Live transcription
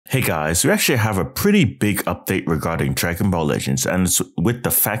Hey guys, we actually have a pretty big update regarding Dragon Ball Legends, and it's with the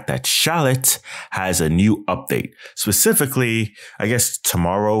fact that Shallot has a new update. Specifically, I guess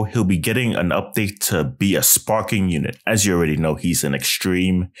tomorrow he'll be getting an update to be a sparking unit. As you already know, he's an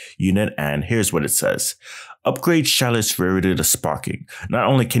extreme unit, and here's what it says. Upgrade Shallot's rarity to sparking. Not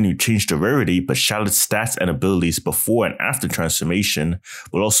only can you change the rarity, but Shallot's stats and abilities before and after transformation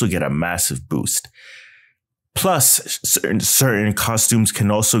will also get a massive boost. Plus, certain costumes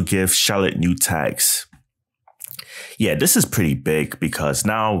can also give Shallot new tags. Yeah, this is pretty big because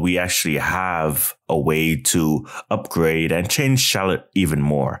now we actually have a way to upgrade and change Shallot even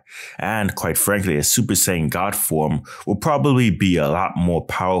more. And quite frankly, a Super Saiyan God form will probably be a lot more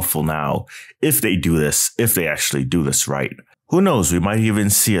powerful now if they actually do this right. Who knows, we might even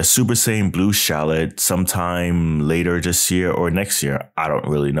see a Super Saiyan Blue Shallot sometime later this year or next year. I don't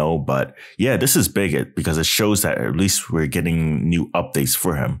really know, but yeah, this is big because it shows that at least we're getting new updates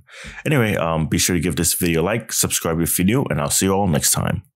for him. Anyway, be sure to give this video a like, subscribe if you're new, and I'll see you all next time.